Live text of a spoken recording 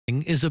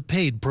following is a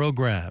paid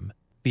program.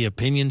 The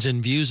opinions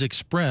and views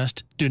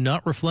expressed do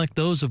not reflect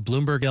those of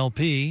Bloomberg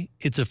LP,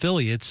 its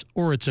affiliates,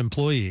 or its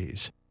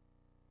employees.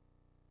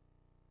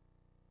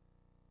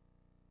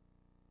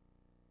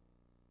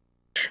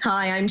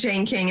 Hi, I'm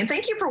Jane King, and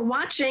thank you for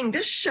watching.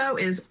 This show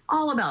is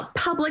all about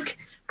public,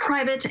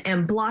 private,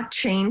 and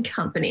blockchain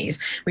companies.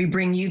 We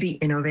bring you the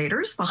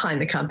innovators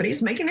behind the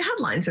companies making the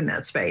headlines in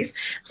that space.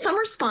 Some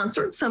are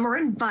sponsored, some are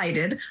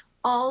invited.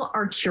 All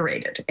are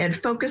curated and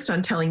focused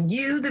on telling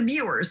you, the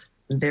viewers,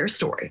 their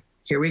story.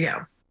 Here we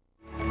go.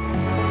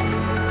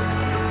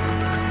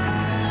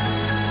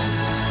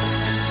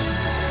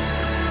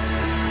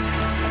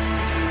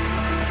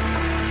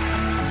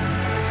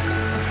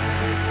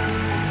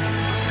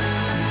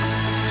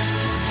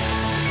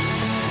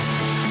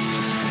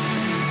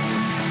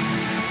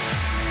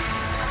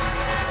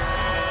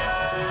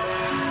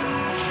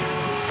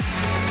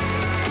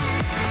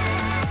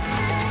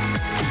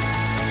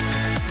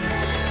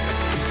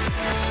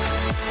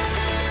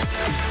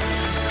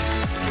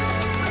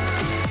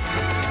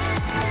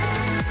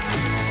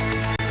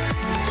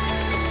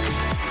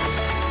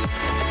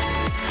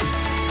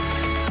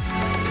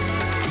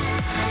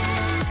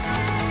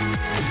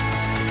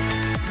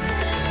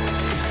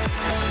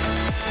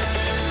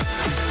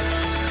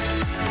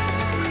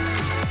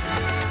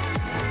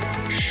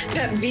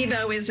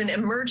 PetVivo is an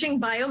emerging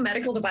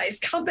biomedical device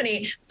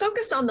company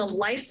focused on the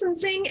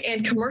licensing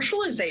and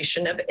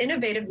commercialization of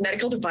innovative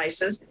medical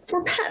devices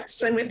for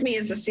pets. And with me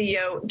is the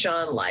CEO,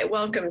 John Lai.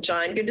 Welcome,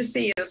 John. Good to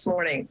see you this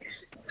morning.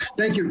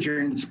 Thank you,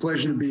 Jane. It's a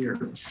pleasure to be here.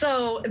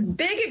 So,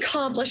 big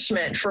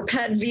accomplishment for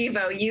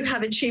PetVivo. You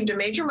have achieved a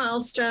major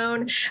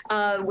milestone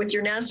with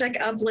your NASDAQ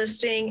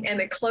uplisting and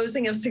the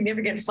closing of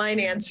significant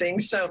financing.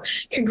 So,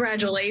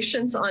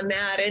 congratulations on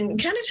that.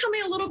 And kind of tell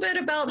me a little bit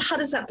about how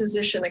does that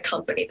position the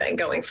company then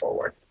going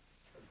forward?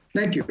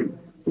 Thank you.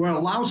 Well, it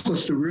allows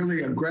us to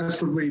really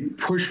aggressively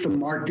push the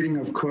marketing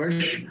of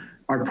Cush,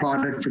 our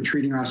product for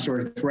treating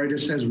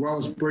osteoarthritis, as well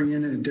as bring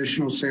in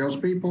additional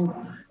salespeople.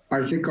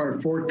 I think our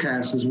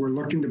forecast is we're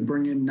looking to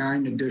bring in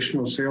 9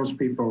 additional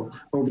salespeople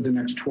over the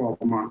next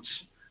 12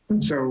 months.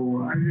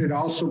 So it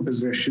also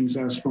positions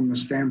us from the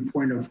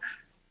standpoint of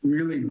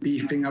really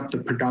beefing up the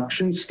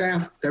production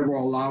staff that will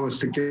allow us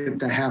to get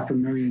to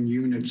 500,000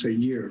 units a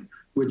year,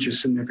 which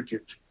is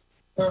significant.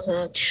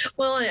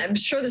 Well, I'm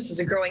sure this is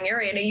a growing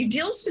area. Now, you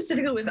deal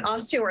specifically with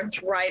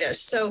osteoarthritis.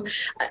 So,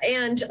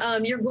 and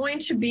you're going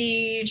to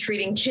be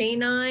treating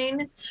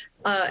canine,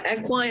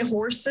 equine,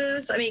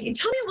 horses. I mean,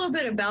 tell me a little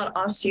bit about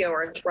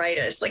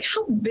osteoarthritis. Like,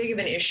 how big of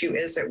an issue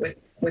is it with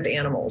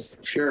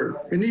animals?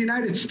 Sure. In the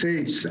United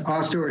States,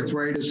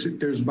 osteoarthritis,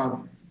 there's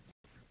about,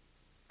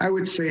 I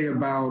would say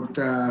about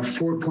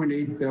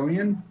 4.8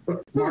 billion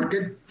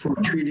market for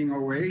treating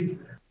OA.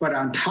 But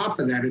on top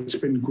of that, it's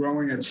been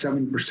growing at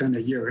 7%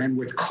 a year. And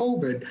with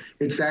COVID,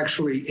 it's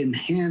actually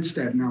enhanced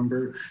that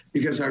number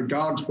because our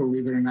dogs,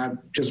 believe it or not,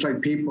 just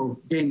like people,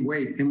 gain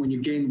weight. And when you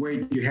gain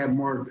weight, you have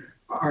more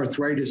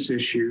arthritis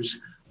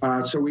issues.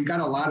 So we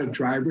got a lot of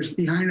drivers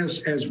behind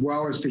us, as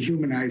well as the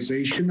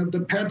humanization of the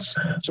pets.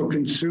 So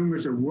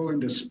consumers are willing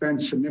to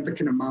spend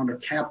significant amount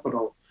of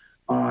capital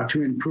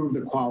to improve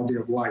the quality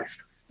of life.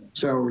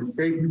 So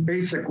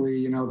basically,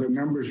 you know, the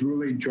numbers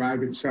really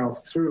drive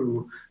itself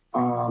through.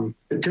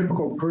 The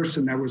typical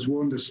person that was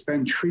willing to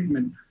spend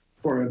treatment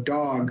for a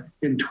dog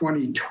in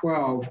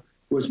 2012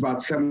 was about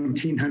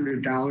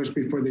 $1,700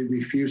 before they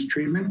refused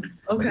treatment.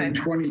 Okay. In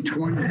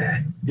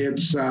 2020,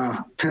 it's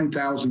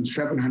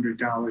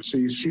 $10,700. So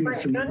you see the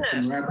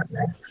significant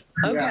revenue.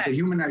 Okay. Yeah, the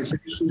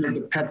humanization of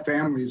the pet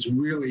family has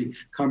really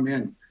come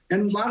in.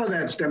 And a lot of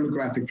that's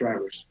demographic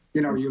drivers. You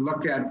know, you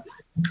look at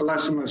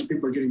less and less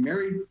people are getting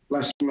married,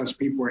 less and less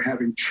people are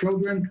having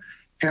children.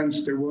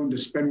 Hence, they're willing to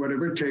spend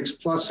whatever it takes.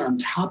 Plus, on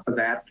top of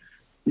that,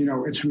 you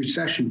know, it's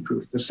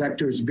recession-proof. The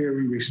sector is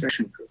very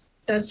recession-proof.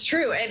 That's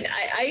true. And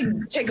I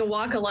take a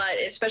walk a lot,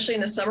 especially in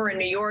the summer in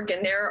New York,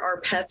 and there are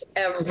pets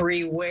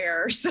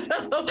everywhere. So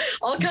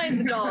all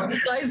kinds of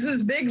dogs,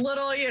 sizes, big,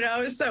 little, you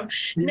know. So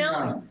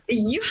now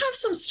you have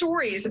some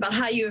stories about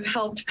how you have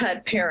helped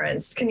pet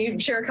parents. Can you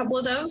share a couple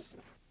of those?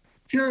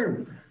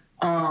 Sure.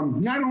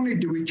 Not only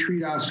do we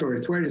treat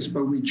osteoarthritis,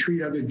 but we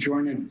treat other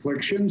joint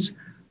afflictions.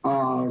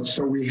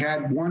 So we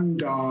had one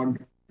dog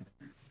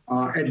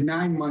at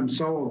 9 months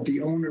old.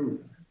 The owner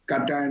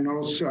got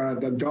diagnosed,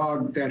 the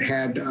dog that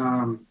had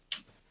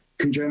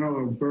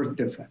congenital birth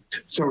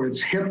defect. So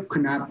its hip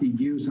could not be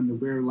used on the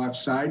rear left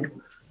side.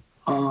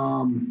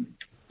 So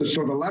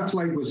the left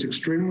leg was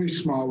extremely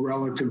small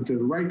relative to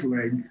the right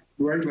leg.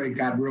 The right leg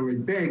got really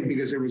big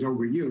because it was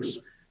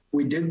overuse.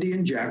 We did the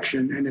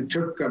injection, and it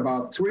took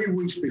about 3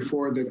 weeks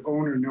before the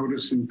owner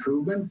noticed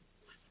improvement.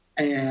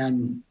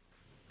 And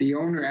the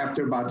owner,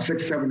 after about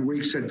 6-7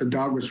 weeks, said the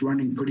dog was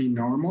running pretty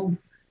normal.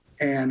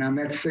 And on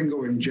that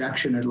single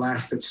injection, it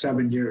lasted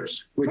 7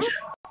 years, which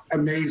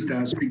amazed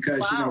us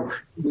because, you know,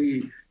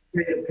 the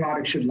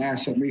product should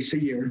last at least a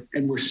year,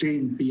 and we're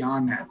seeing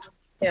beyond that.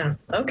 Yeah.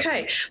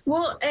 Okay.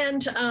 Well,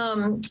 and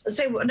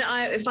say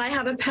if I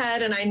have a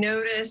pet and I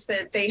notice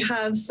that they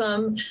have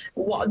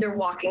they're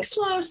walking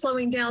slow,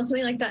 slowing down,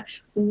 something like that,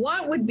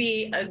 what would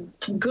be a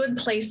good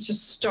place to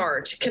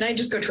start? Can I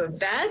just go to a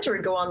vet or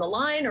go on the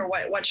line, or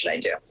what should I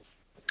do?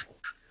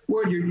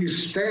 Well, you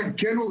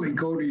generally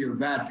go to your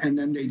vet and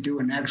then they do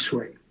an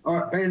x-ray.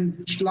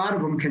 And a lot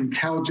of them can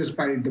tell just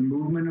by the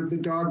movement of the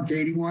dog,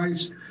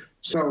 gaiting-wise.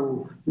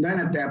 So then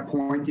at that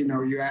point,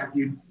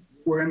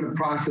 we're in the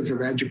process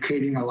of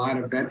educating a lot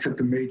of vets at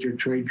the major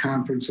trade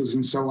conferences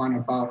and so on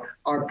about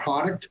our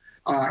product.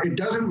 It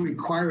doesn't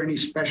require any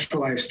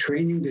specialized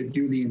training to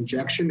do the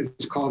injection.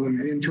 It's called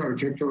an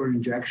intra-articular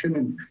injection,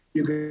 and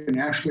you can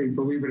actually,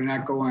 believe it or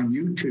not, go on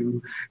YouTube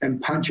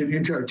and punch an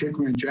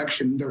intra-articular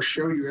injection. They'll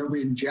show you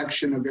every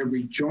injection of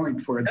every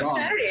joint for a dog.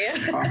 Okay.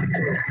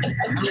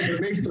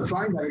 It makes the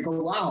fun guy go,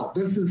 wow,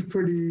 this is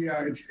pretty,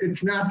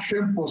 it's not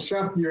simple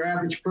stuff. Your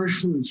average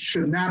person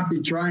should not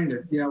be trying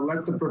it.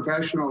 Let the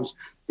professionals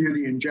do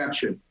the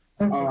injection.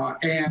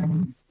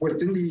 And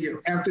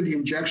after the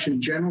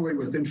injection, generally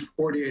within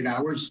 48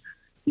 hours,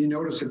 you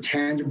notice a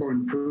tangible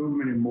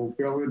improvement in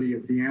mobility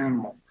of the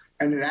animal.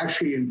 And it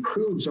actually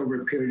improves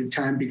over a period of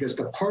time because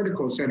the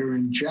particles that are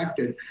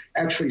injected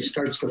actually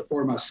starts to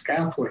form a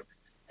scaffolding.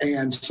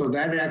 And so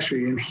that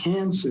actually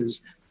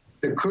enhances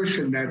the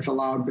cushion that's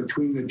allowed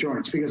between the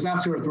joints, because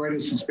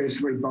osteoarthritis is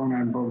basically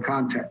bone-on-bone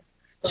contact.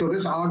 So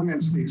this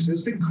augments the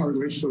existing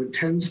cartilage, so it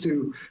tends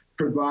to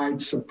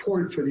provide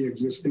support for the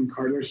existing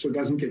cartilage so it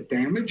doesn't get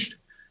damaged.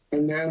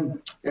 And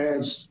then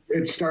as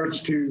it starts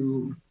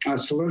to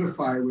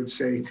solidify, I would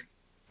say,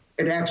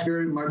 it acts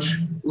very much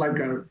like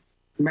a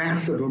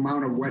massive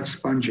amount of wet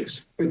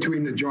sponges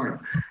between the joint.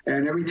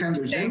 And every time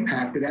there's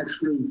impact, it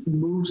actually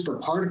moves the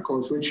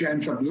particles, which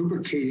ends up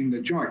lubricating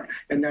the joint.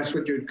 And that's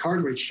what your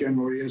cartilage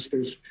generally is.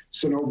 There's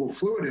synovial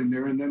fluid in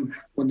there. And then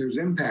when there's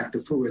impact, the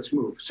fluids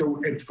move.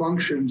 So it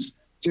functions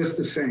just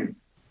the same.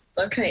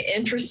 Okay,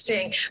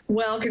 interesting.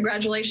 Well,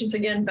 congratulations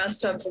again.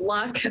 Best of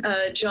luck,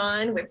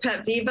 John, with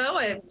PetVivo.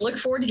 I look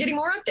forward to getting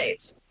more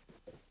updates.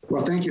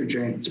 Well, thank you,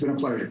 Jane. It's been a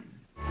pleasure.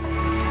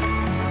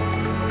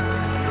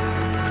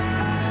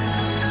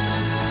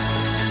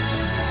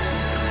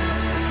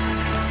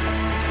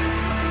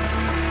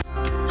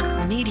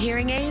 Need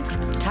hearing aids?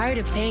 Tired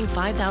of paying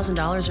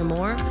 $5,000 or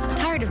more?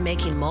 Tired of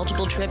making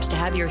multiple trips to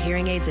have your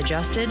hearing aids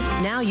adjusted?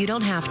 Now you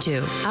don't have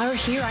to. Our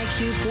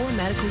HearIQ 4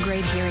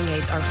 medical-grade hearing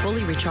aids are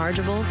fully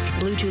rechargeable,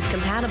 Bluetooth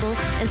compatible,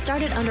 and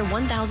start at under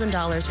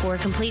 $1,000 for a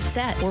complete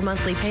set or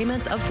monthly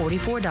payments of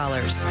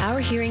 $44. Our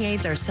hearing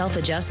aids are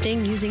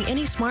self-adjusting using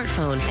any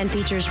smartphone and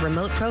features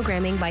remote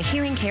programming by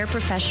hearing care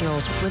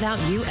professionals without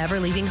you ever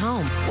leaving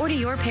home. Order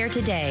your pair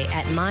today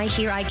at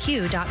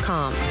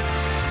myheariq.com.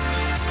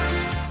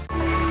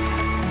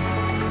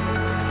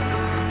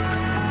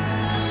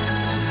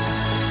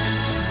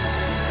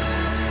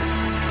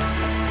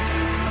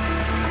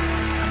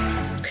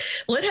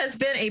 Well, it has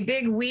been a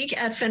big week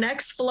at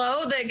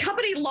FINXFLO. The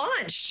company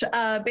launched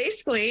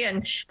basically,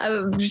 and I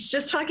was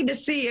just talking to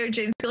CEO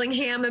James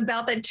Gillingham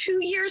about that 2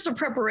 years of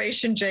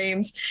preparation,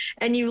 James,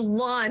 and you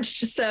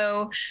launched.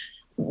 So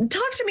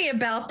talk to me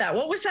about that.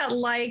 What was that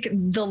like,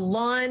 the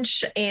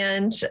launch,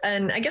 and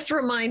I guess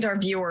remind our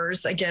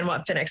viewers again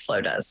what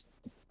FINXFLO does.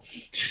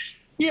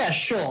 Yeah,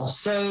 sure.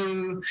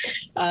 So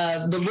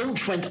the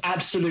launch went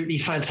absolutely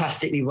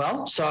fantastically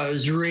well. So I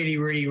was really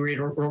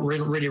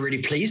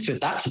pleased with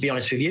that, to be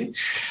honest with you.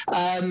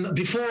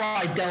 Before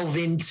I delve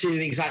into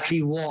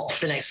exactly what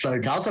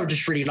FINXFLO does, I would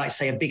just really like to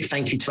say a big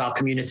thank you to our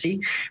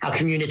community. Our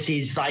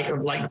community's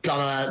like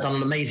done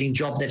an amazing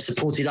job. They've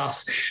supported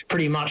us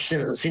pretty much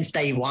since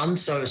day one.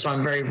 So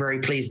I'm very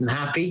pleased and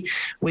happy.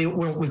 We've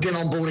been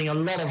onboarding a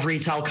lot of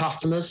retail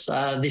customers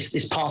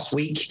this past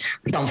week.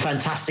 We've done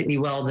fantastically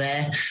well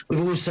there.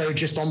 We've also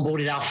just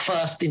onboarded our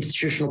first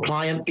institutional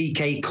client,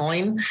 BK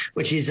Coin,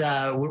 which is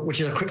a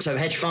crypto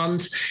hedge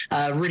fund.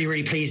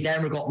 Really pleased there.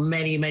 And we've got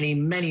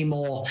many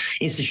more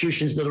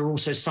institutions that are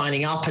also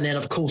signing up. And then,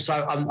 of course,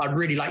 I'd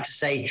really like to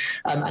say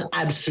an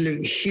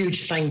absolute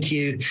huge thank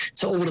you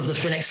to all of the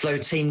FINXFLO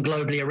team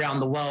globally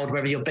around the world,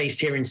 whether you're based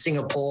here in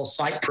Singapore,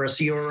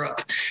 Cyprus,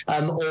 Europe,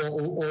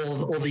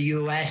 or the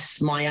US,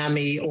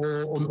 Miami,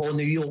 or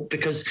New York,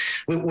 because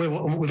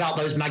without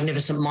those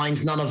magnificent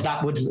minds, none of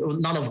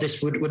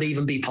this would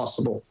even be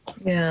possible.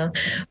 Yeah,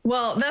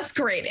 well, that's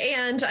great.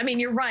 And I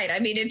mean, you're right. I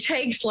mean, it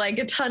takes like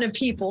a ton of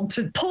people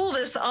to pull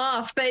this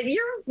off, but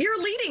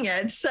you're leading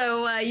it.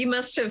 So you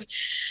must have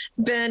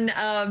been,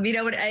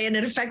 an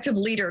effective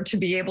leader to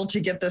be able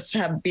to get this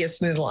to be a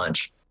smooth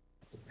launch.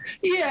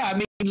 Yeah, I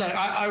mean, look,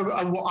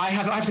 I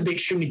have to be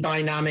extremely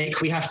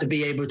dynamic. We have to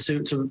be able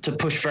to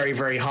push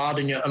very hard,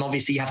 and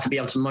obviously you have to be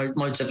able to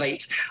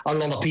motivate a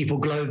lot of people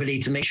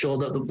globally to make sure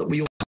that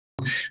we all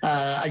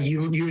are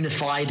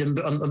unified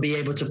and be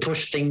able to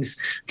push things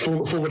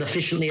forward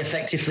efficiently,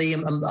 effectively,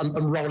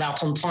 and roll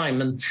out on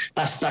time. And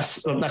that's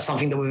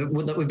something that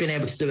we've been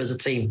able to do as a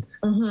team.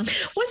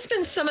 Mm-hmm. What's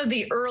been some of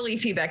the early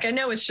feedback? I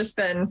know it's just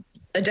been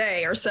a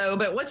day or so,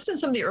 but what's been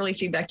some of the early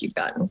feedback you've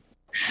gotten?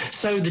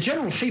 So the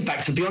general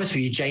feedback, to be honest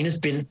with you, Jane, has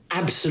been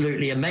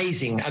absolutely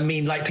amazing. I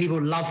mean, like,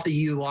 people love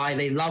the UI,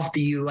 they love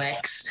the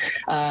UX.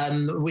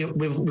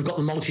 We've got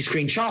the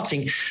multi-screen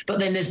charting, but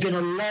then there's been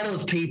a lot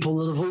of people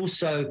that have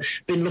also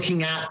been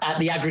looking at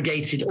the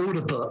aggregated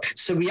order book.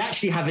 So we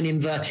actually have an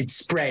inverted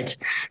spread.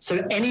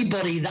 So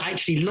anybody that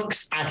actually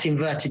looks at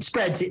inverted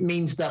spreads, it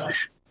means that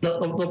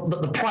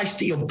the price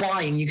that you're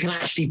buying, you can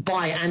actually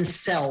buy and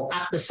sell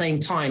at the same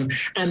time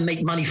and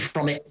make money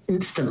from it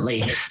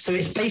instantly. So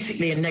it's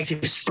basically a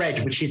negative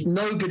spread, which is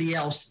nobody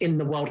else in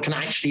the world can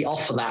actually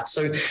offer that.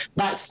 So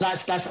that's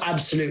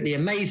absolutely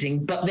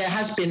amazing. But there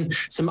has been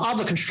some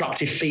other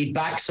constructive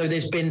feedback. So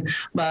there's been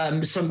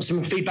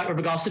some feedback with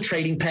regards to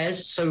trading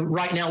pairs. So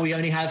right now we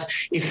only have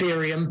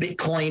Ethereum,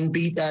 Bitcoin,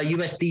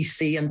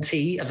 USDC and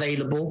T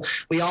available.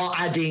 We are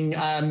adding,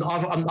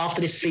 after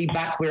this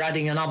feedback, we're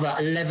adding another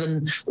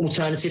 11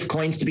 alternative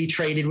coins to be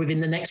traded within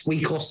the next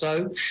week or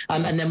so.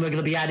 And then we're going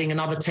to be adding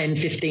another 10,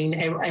 15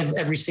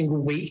 every single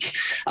week.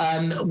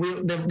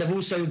 There've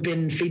also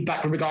been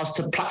feedback with regards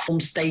to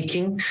platform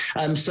staking.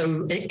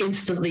 So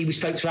instantly we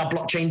spoke to our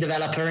blockchain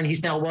developer and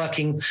he's now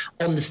working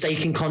on the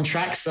staking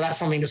contracts. So that's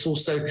something that's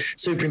also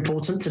super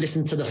important, to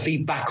listen to the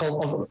feedback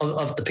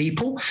of the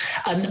people.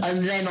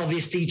 And then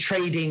obviously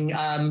trading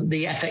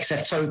the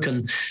FXF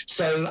token.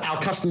 So our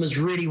customers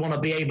really want to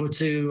be able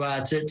to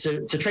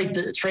trade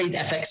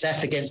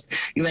FXF against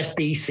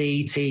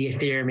USDC, T,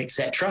 Ethereum,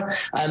 etc.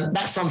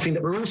 That's something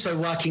that we're also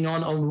working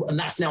on, and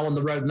that's now on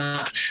the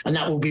roadmap, and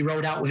that will be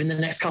rolled out within the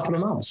next couple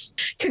of months.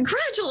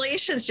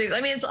 Congratulations, James.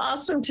 I mean, it's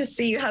awesome to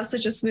see you have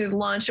such a smooth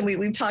launch, and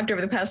we've talked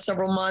over the past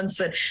several months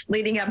and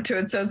leading up to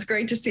it, so it's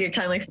great to see it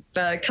kind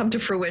of come to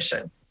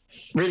fruition.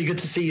 Really good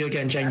to see you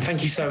again, Jane.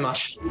 Thank you so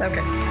much.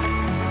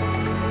 Okay.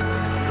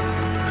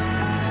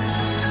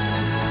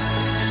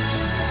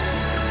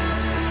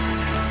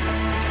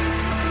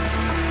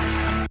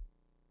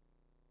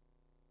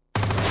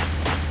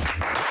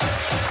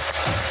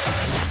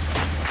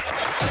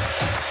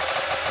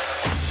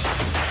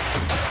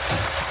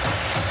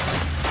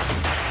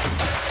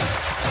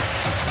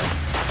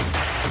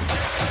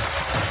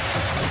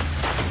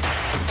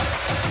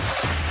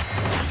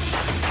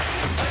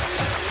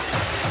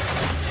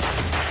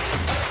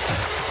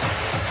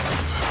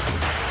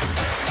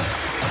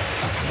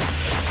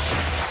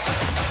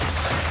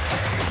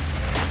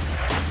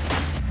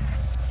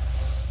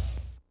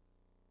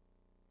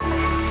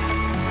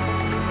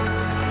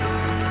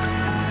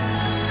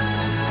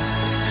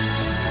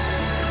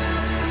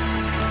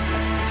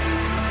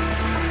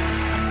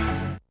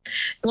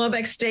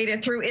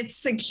 GlobeXData, through its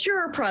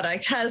secure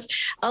product, has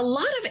a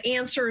lot of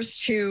answers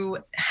to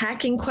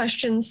hacking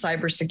questions,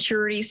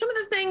 cybersecurity, some of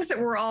the things that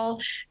we're all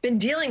been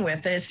dealing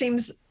with. And it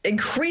seems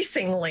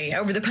increasingly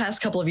over the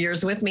past couple of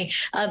years. With me,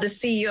 the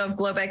CEO of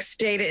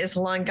GlobeXData is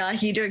Alon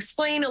Gahi, to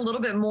explain a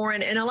little bit more.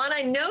 And Alon,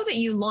 I know that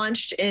you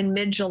launched in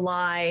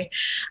mid-July.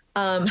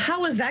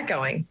 How was that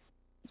going?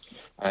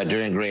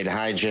 Doing great.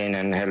 Hi, Jane,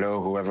 and hello,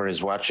 whoever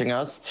is watching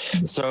us.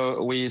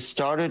 So we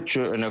started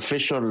an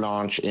official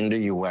launch in the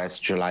US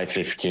July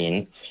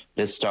 15.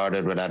 This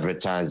started with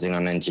advertising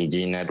on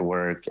NTD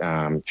Network,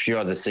 a few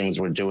other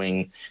things we're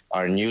doing,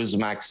 our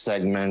Newsmax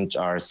segment,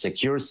 our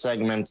secure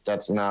segment,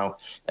 that's now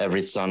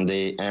every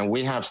Sunday. And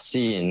we have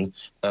seen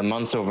a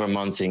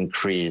month-over-month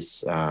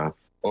increase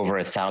over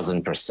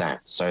 1,000%.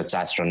 So it's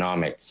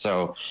astronomical.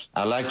 So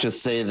I like to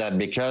say that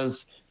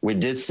because we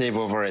did save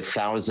over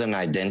 1,000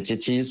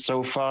 identities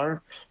so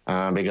far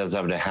because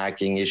of the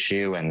hacking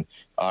issue and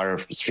our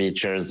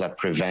features that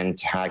prevent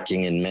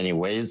hacking in many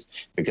ways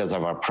because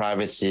of our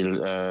privacy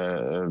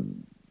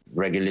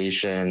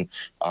regulation,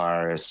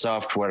 our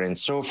software, and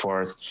so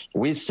forth.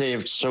 We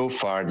saved so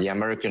far the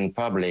American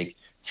public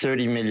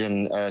 $30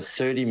 million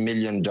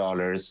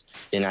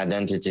in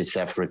identity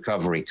theft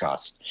recovery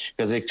costs,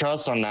 because it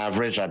costs on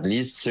average at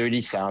least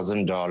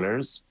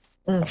 $30,000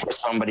 for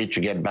somebody to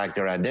get back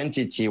their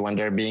identity when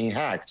they're being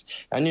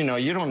hacked. And, you know,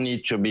 you don't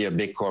need to be a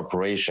big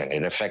corporation.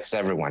 It affects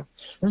everyone.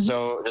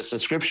 So the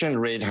subscription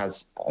rate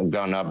has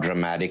gone up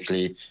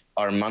dramatically.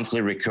 Our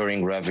monthly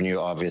recurring revenue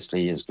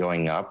obviously is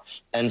going up.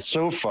 And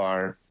so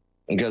far,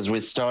 because we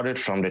started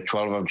from the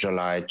 12th of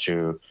July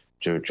to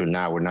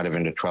now, we're not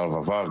even the 12th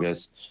of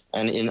August.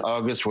 And in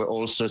August, we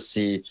also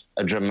see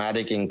a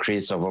dramatic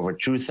increase of over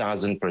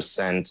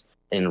 2,000%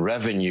 in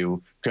revenue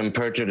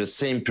compared to the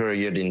same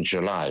period in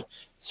July.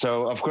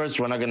 So, of course,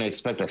 we're not going to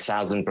expect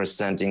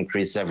 1,000%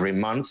 increase every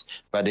month,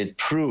 but it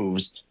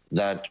proves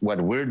that what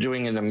we're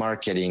doing in the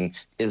marketing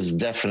is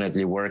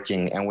definitely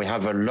working, and we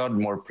have a lot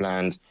more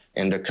planned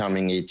in the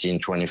coming 18,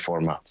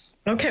 24 months.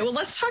 Okay, well,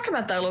 let's talk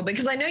about that a little bit,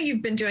 because I know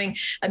you've been doing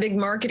a big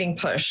marketing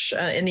push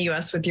in the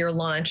U.S. with your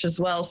launch as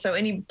well. So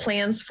any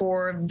plans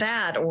for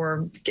that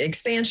or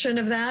expansion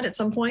of that at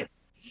some point?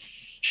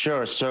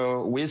 Sure.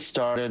 So we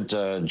started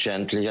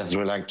gently, as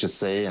we like to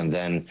say, and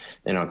then,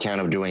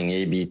 kind of doing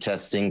A/B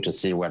testing to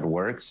see what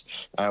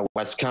works.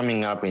 What's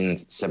coming up in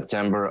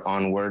September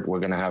onward,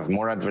 we're going to have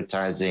more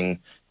advertising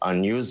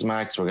on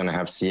Newsmax. We're going to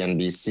have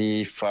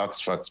CNBC,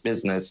 Fox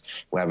Business.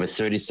 We have a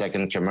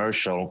 30-second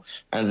commercial.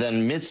 And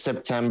then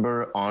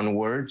mid-September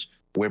onward,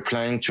 we're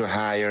planning to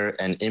hire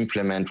and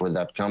implement with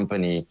that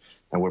company.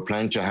 And we're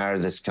planning to hire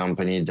this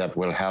company that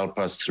will help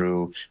us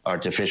through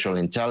artificial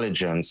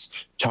intelligence,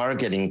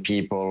 targeting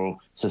people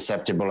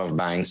susceptible of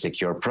buying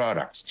secure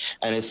products.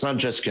 And it's not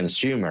just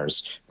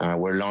consumers.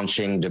 We're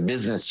launching the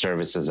business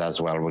services as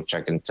well, which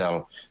I can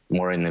tell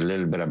more in a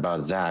little bit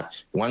about that.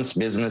 Once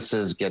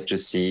businesses get to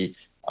see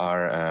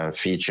our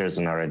features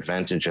and our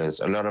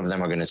advantages, a lot of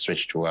them are going to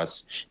switch to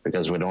us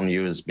because we don't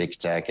use big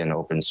tech and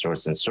open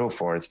source and so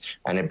forth,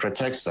 and it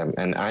protects them.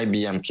 And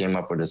IBM came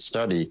up with a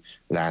study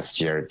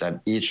last year that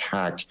each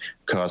hack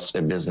cost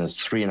a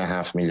business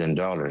 $3.5 million.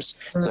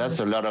 So that's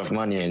a lot of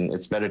money, and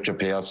it's better to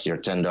pay us your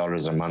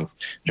 $10 a month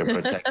to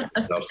protect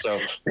yourself. So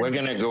we're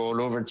going to go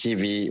all over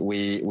TV.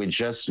 We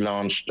just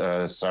launched,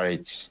 we're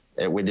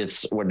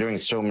doing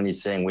so many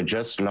things. We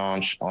just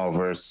launched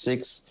over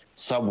 6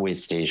 subway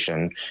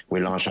station. We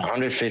launched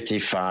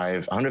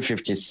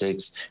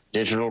 156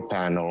 digital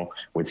panel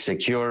with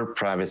secure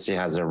privacy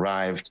has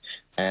arrived.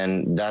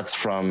 And that's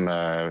from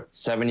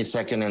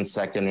 72nd and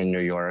 2nd in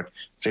New York,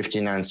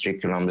 59th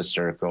Street, Columbus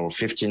Circle,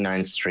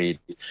 59th Street,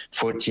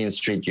 14th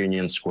Street,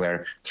 Union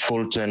Square,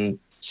 Fulton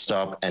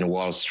Stop, and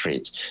Wall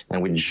Street.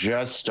 And we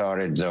just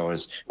started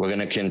those. We're going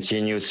to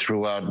continue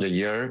throughout the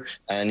year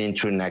and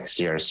into next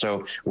year.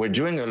 So we're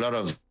doing a lot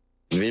of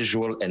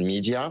visual and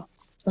media.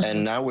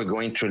 And now we're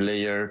going to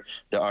layer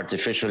the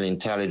artificial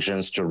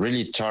intelligence to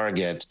really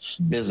target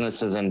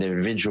businesses and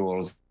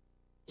individuals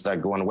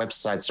that go on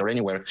websites or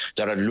anywhere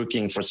that are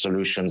looking for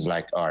solutions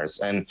like ours.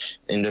 And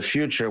in the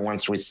future,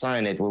 once we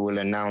sign it, we will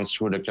announce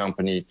who the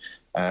company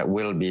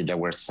will be that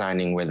we're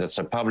signing with. It's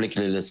a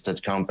publicly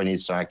listed company,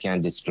 so I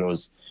can't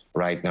disclose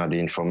right now the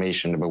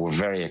information, but we're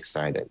very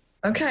excited.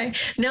 Okay.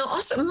 Now,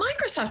 also,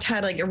 Microsoft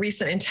had like a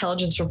recent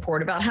intelligence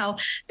report about how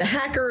the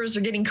hackers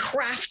are getting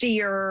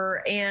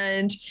craftier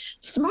and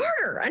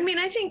smarter. I mean,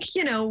 I think,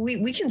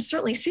 we can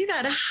certainly see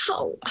that.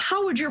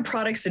 How would your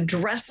products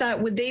address that?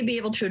 Would they be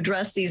able to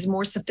address these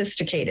more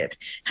sophisticated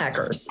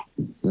hackers?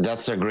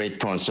 That's a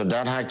great point. So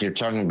that hack you're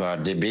talking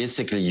about, they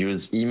basically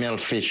use email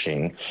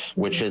phishing,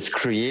 which is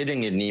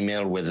creating an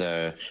email with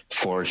a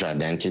forged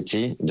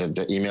identity.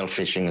 The email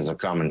phishing is a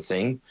common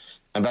thing.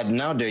 But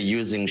now they're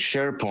using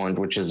SharePoint,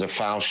 which is a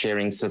file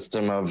sharing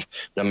system of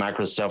the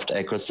Microsoft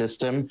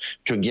ecosystem,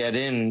 to get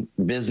in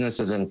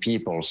businesses and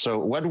people. So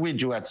what we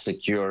do at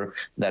Secure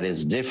that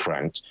is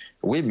different,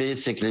 we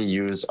basically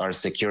use our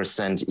Secure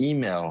Send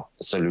email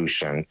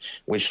solution,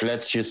 which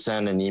lets you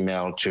send an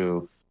email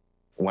to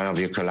one of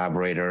your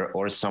collaborator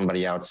or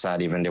somebody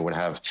outside, even they would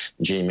have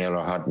Gmail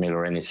or Hotmail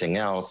or anything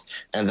else.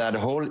 And that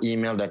whole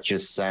email that you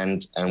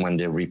send, and when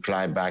they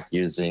reply back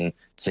using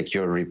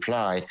Secure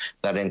Reply,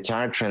 that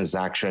entire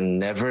transaction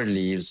never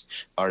leaves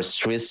our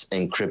Swiss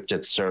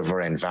encrypted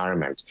server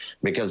environment.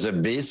 Because the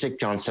basic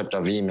concept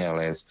of email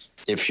is,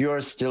 if you are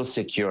still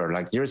secure,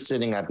 like you're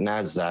sitting at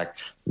NASDAQ,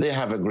 they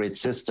have a great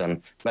system.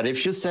 But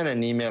if you send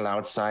an email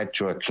outside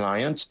to a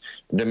client,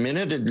 the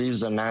minute it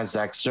leaves the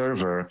NASDAQ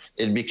server,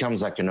 it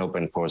becomes like an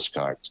open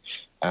postcard.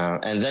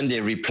 And then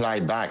they reply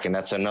back, and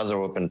that's another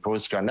open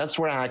postcard. And that's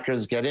where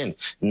hackers get in.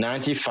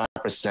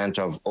 95%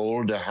 of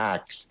all the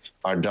hacks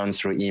are done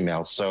through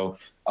email. So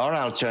our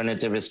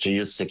alternative is to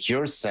use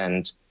Secure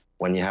Send.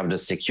 When you have the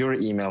secure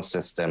email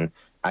system,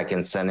 I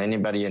can send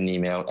anybody an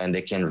email and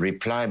they can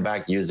reply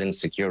back using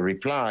Secure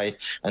Reply.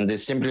 And they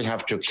simply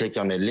have to click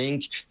on a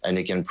link and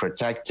you can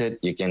protect it.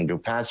 You can do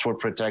password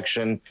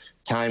protection,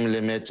 time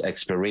limit,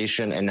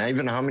 expiration, and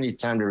even how many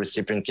times the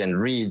recipient can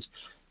read.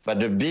 But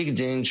the big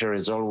danger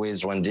is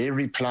always when they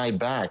reply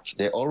back,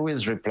 they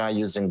always reply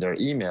using their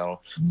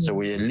email. Mm-hmm. So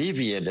we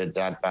alleviated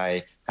that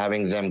by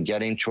having them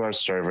get into our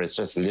server. It's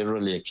just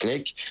literally a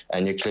click,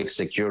 and you click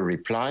Secure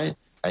Reply,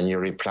 and you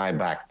reply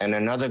back. And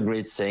another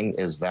great thing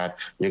is that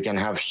you can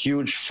have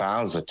huge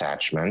files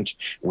attachment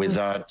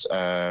without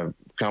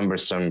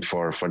cumbersome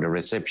for the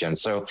recipient.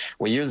 So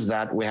we use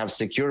that. We have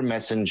Secure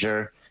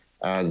Messenger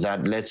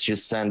that lets you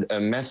send a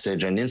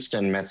message, an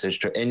instant message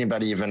to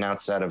anybody even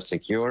outside of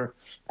Secure,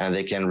 and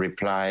they can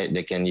reply.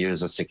 They can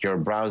use a secure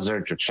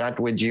browser to chat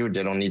with you.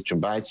 They don't need to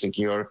buy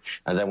Secure.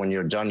 And then when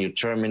you're done, you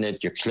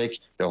terminate, you click,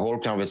 the whole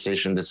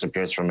conversation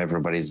disappears from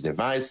everybody's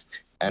device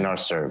and our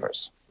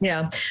servers.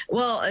 Yeah,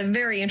 well,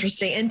 very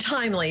interesting and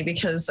timely,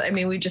 because, I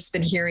mean, we've just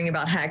been hearing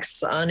about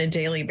hacks on a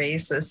daily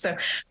basis. So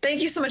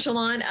thank you so much,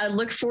 Alon. I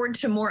look forward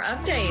to more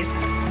updates.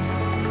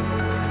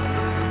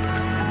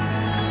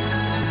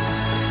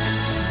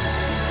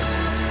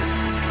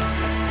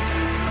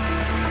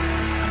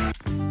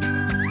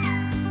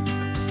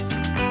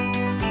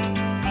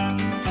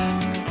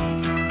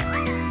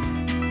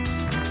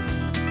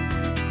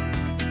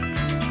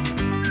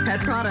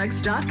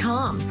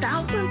 PetProducts.com.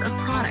 Thousands of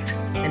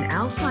products. And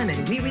Al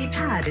Simon, Wee Wee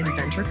Pad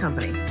Inventor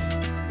Company.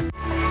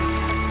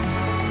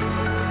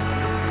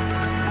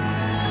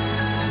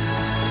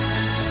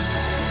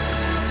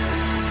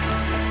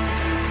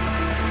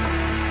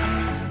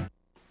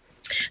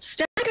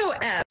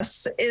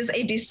 is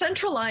a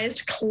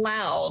decentralized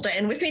cloud.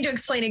 And with me to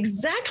explain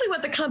exactly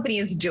what the company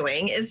is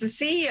doing is the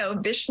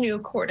CEO, Vishnu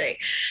Korde.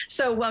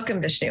 So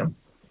welcome, Vishnu.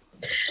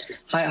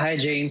 Hi,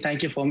 Jane.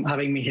 Thank you for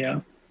having me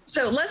here.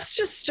 So let's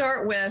just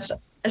start with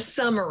a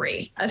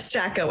summary of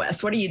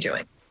StackOS. What are you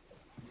doing?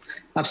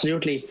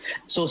 Absolutely.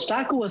 So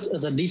StackOS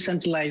is a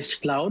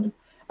decentralized cloud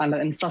and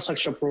an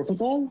infrastructure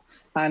protocol.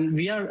 And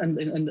we are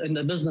in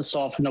the business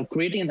of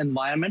creating an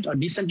environment, a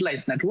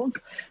decentralized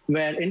network,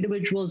 where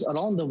individuals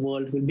around the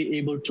world will be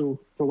able to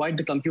provide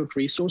the compute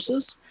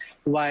resources,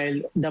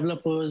 while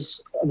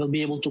developers will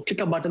be able to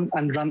click a button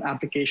and run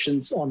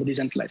applications on the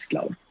decentralized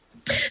cloud.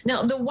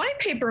 Now, the white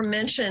paper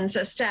mentions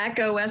that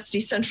StackOS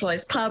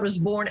decentralized cloud was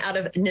born out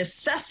of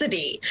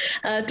necessity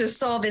to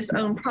solve its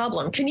own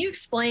problem. Can you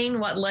explain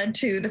what led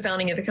to the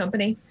founding of the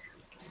company?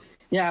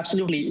 Yeah,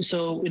 absolutely.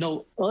 So,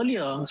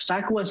 earlier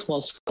StackOS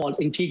was called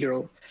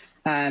Integro,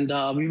 and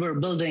we were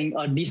building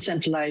a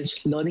decentralized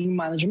learning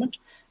management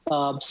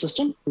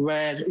system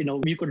where,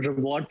 we could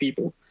reward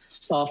people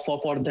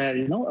for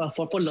their,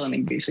 for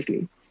learning,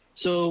 basically.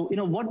 So,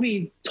 what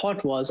we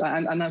thought was,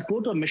 and our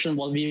go-to mission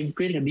was, we were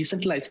creating a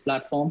decentralized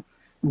platform,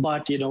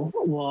 but,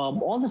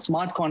 all the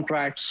smart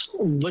contracts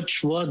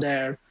which were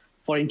there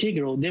for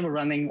Integro, they were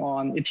running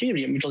on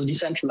Ethereum, which was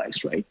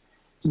decentralized, right?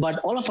 But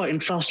all of our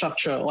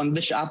infrastructure on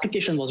which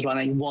application was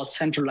running was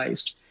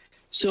centralized.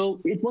 So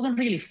it wasn't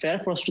really fair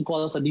for us to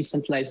call us a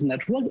decentralized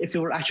network if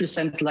we were actually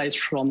centralized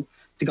from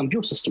the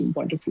compute system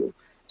point of view.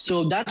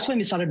 So that's when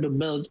we started to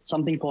build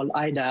something called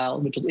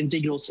IDAL, which was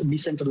Integro's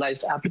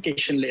decentralized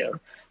application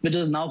layer, which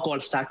is now called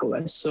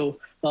StackOS. So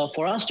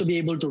for us to be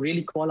able to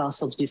really call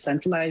ourselves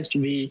decentralized,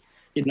 we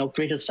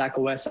created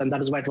StackOS, and that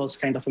is why it was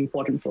kind of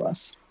important for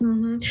us.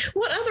 Mm-hmm.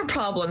 What other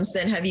problems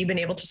then have you been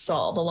able to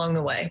solve along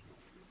the way?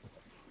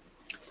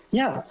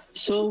 Yeah.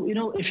 So,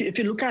 if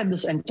you look at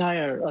this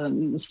entire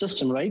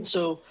system, right?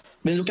 So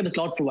when you look at the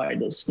cloud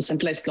providers, the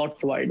centralized cloud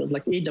providers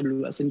like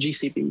AWS and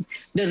GCP,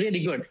 they're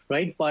really good,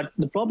 right? But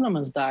the problem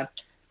is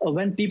that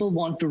when people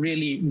want to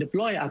really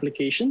deploy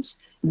applications,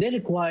 they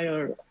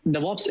require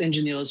DevOps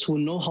engineers who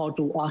know how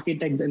to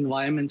architect the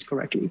environments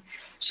correctly.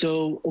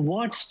 So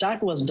what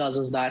StackOS does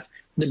is that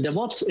the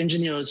DevOps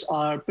engineers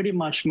are pretty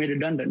much made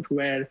redundant,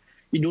 where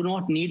you do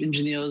not need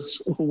engineers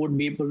who would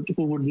be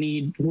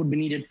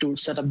needed to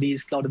set up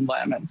these cloud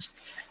environments,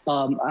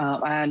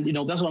 and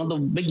that's one of the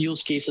big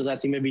use cases I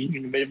think maybe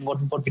what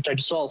we try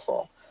to solve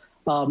for.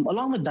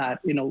 Along with that,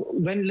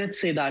 when let's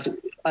say that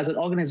as an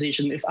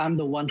organization, if I'm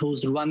the one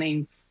who's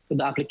running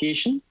the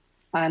application,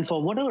 and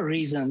for whatever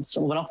reasons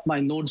one of my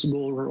nodes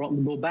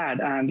go bad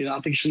and the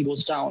application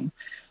goes down,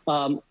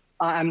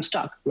 I'm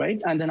stuck,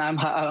 right? And then I'm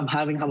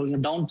having a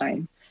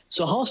downtime.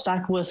 So how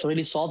StackOS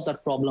really solves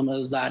that problem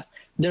is that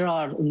there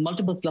are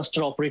multiple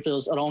cluster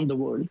operators around the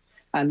world.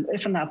 And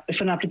if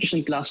an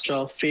application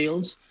cluster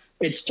fails,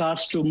 it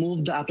starts to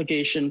move the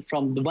application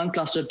from the one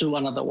cluster to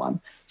another one.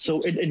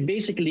 So it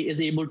basically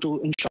is able to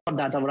ensure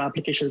that our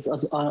application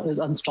is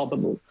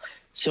unstoppable.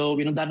 So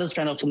that is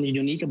kind of something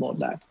unique about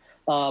that.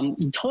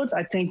 Third,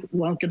 I think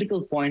one of the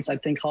critical points, I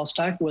think how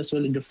StackOS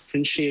really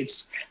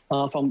differentiates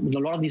from a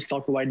lot of these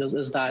cloud providers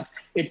is that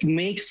it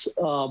makes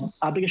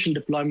application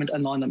deployment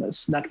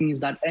anonymous. That means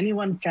that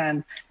anyone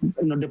can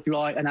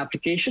deploy an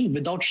application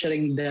without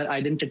sharing their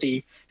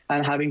identity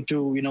and having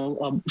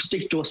to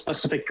stick to a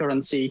specific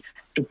currency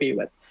to pay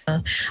with.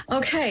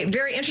 Okay,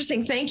 very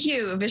interesting. Thank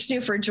you,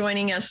 Vishnu, for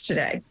joining us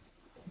today.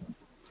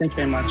 Thank you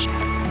very much.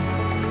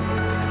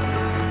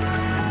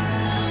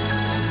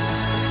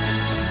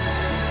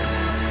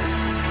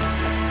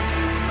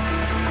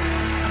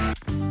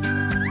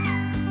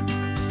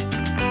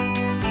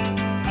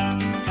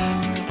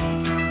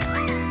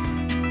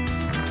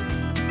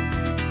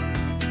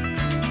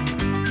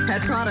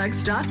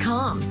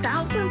 PetProducts.com.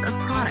 Thousands of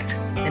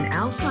products. An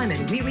Al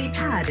Simon Wee Wee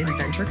Pad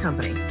Inventor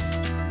Company.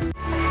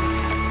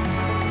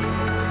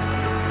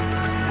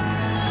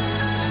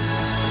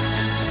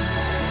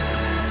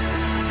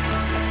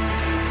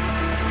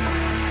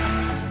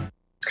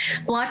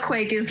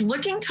 Blockquake is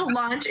looking to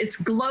launch its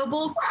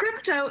global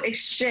crypto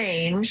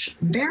exchange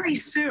very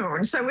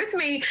soon. So with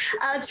me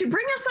to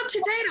bring us up to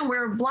date on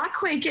where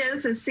Blockquake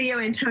is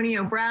CEO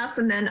Antonio Brass,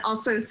 and then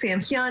also Sam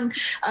Hyun,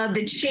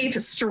 the chief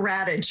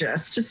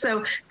strategist. So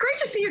great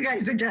to see you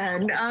guys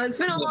again. It's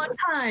been a long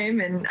time,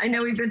 and I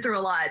know we've been through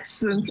a lot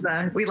since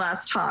we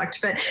last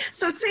talked. But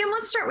so Sam,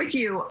 let's start with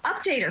you.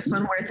 Update us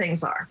on where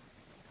things are.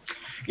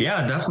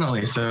 Yeah,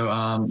 definitely. So,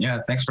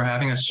 thanks for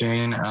having us,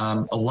 Jane.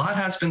 A lot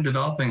has been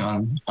developing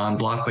on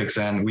Blockquake's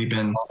end. We've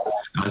been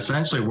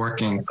essentially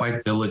working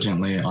quite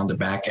diligently on the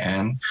back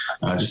end,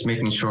 just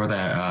making sure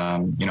that,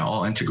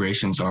 all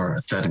integrations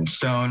are set in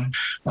stone.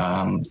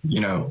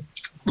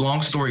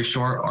 Long story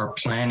short, our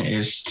plan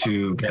is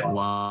to get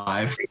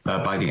live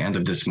by the end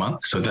of this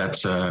month. So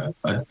that's,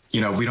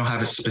 we don't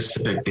have a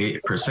specific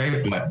date per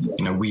se, but,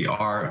 we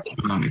are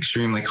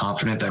extremely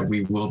confident that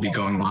we will be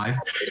going live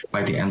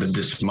by the end of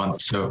this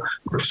month. So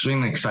we're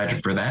extremely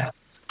excited for that.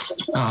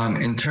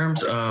 In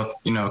terms of,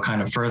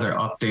 kind of further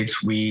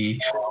updates, we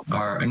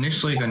are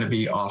initially going to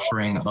be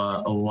offering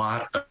a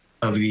lot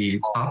of the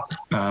top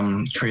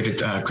traded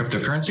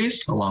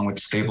cryptocurrencies, along with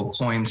stable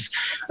coins,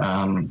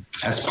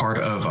 as part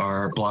of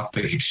our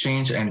Blockquake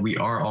exchange. And we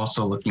are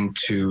also looking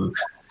to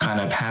kind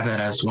of have that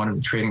as one of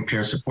the trading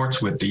pair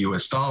supports with the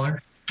US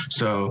dollar.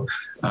 So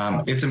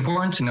it's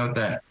important to note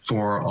that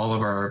for all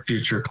of our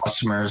future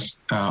customers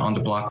on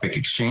the Blockquake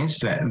exchange,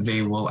 that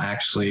they will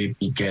actually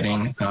be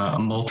getting a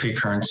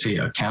multi-currency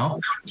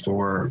account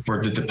for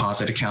the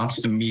deposit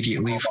accounts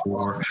immediately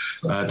for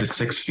the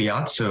 6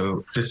 fiat.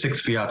 So the 6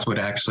 fiats would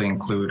actually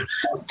include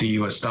the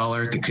US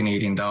dollar, the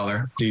Canadian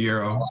dollar, the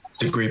euro,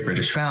 the Great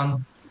British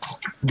pound,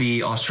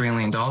 the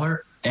Australian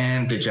dollar,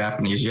 and the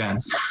Japanese yen.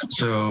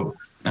 So,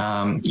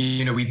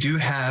 we do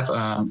have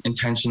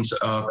intentions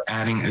of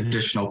adding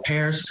additional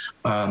pairs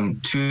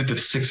to the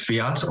 6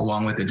 fiats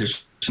along with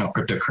additional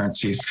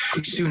cryptocurrencies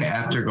soon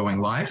after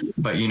going live.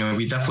 But,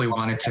 we definitely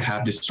wanted to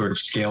have this sort of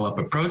scale up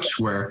approach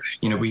where,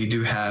 we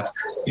do have,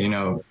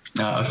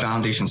 a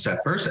foundation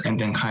set first and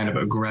then kind of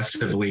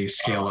aggressively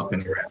scale up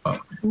and ramp up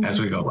as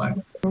we go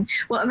live.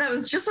 Well, that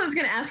was just what I was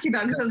going to ask you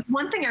about, because that was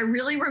one thing I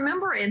really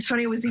remember,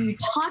 Antonio, was that you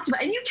talked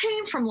about, and you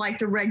came from like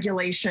the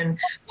regulation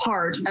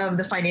part of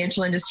the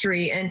financial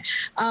industry, and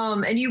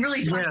you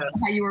really talked about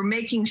how you were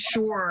making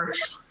sure,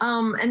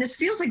 and this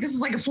feels like this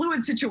is like a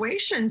fluid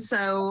situation.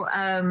 So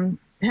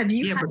have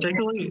you?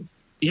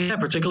 Yeah,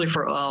 particularly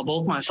for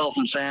both myself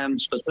and Sam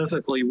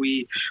specifically,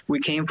 we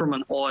came from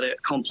an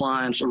audit,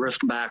 compliance,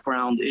 risk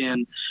background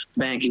in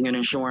banking and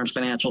insurance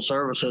financial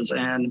services,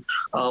 and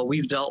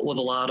we've dealt with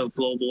a lot of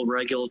global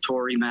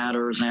regulatory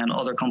matters and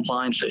other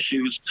compliance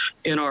issues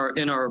in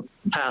our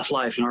past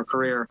life, in our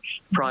career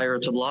prior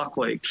to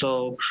Blockquake.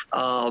 So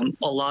a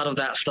lot of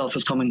that stuff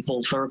is coming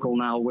full circle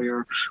now,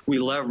 where we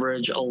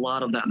leverage a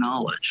lot of that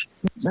knowledge.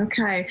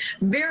 Okay,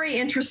 very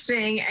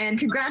interesting, and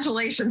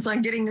congratulations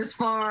on getting this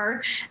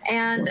far.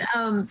 And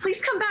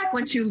please come back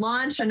once you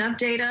launch and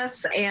update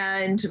us,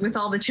 and with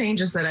all the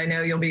changes that I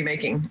know you'll be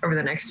making over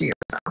the next year.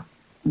 So.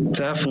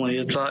 Definitely,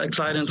 it's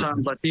exciting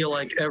times. I feel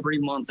like every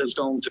month is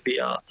going to be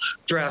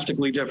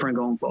drastically different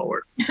going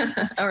forward.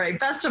 All right,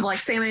 best of luck,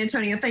 Sam and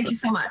Antonio. Thank you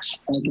so much.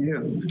 Thank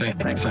you.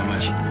 Thanks so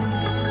much.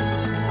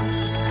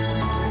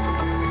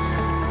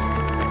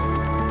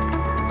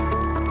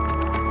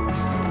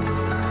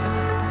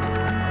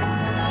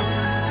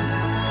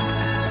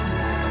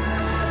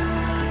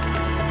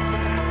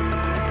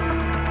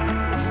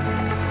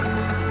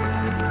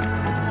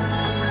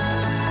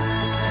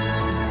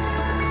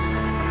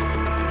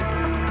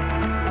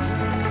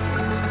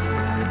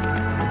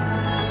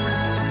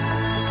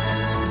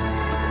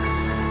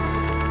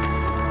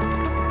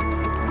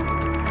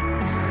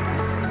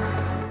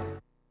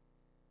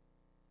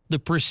 The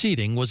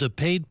proceeding was a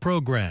paid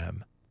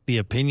program. The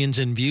opinions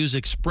and views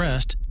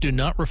expressed do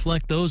not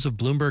reflect those of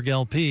Bloomberg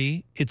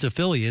LP, its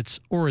affiliates,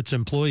 or its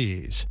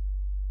employees.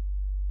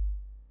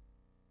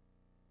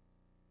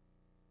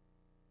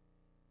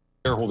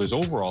 Shareholders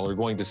overall are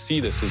going to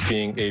see this as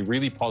being a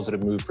really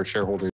positive move for shareholders.